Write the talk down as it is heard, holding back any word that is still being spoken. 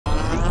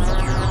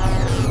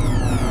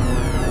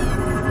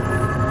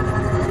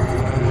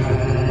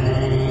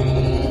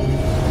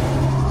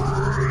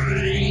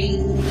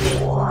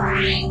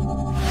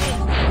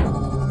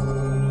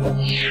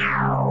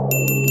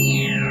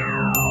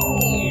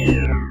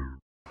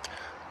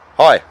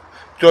Hi,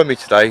 join me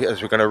today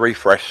as we're going to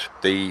refresh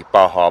the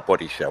Baja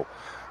body shell.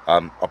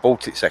 I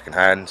bought it second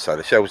hand, so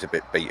the shell's a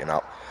bit beaten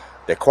up.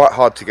 They're quite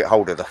hard to get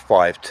hold of, the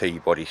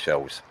 5T body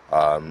shells,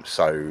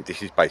 so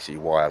this is basically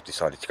why I've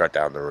decided to go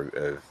down the route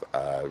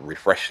of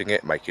refreshing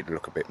it, make it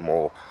look a bit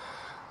more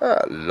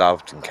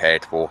loved and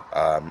cared for,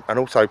 and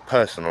also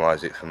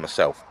personalise it for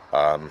myself.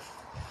 I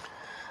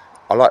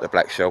like the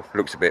black shell,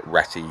 looks a bit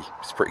ratty,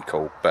 it's pretty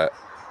cool, but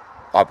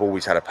I've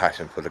always had a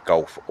passion for the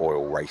Gulf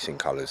oil racing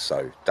colours,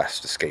 so that's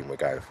the scheme we're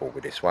going for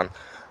with this one.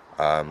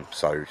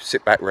 So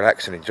sit back,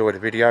 relax and enjoy the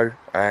video,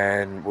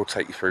 and we'll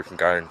take you through from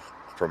going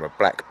from a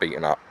black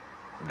beaten up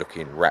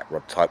looking rat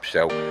rod type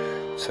shell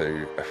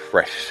to a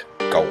fresh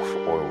Gulf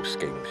oil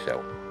scheme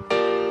shell.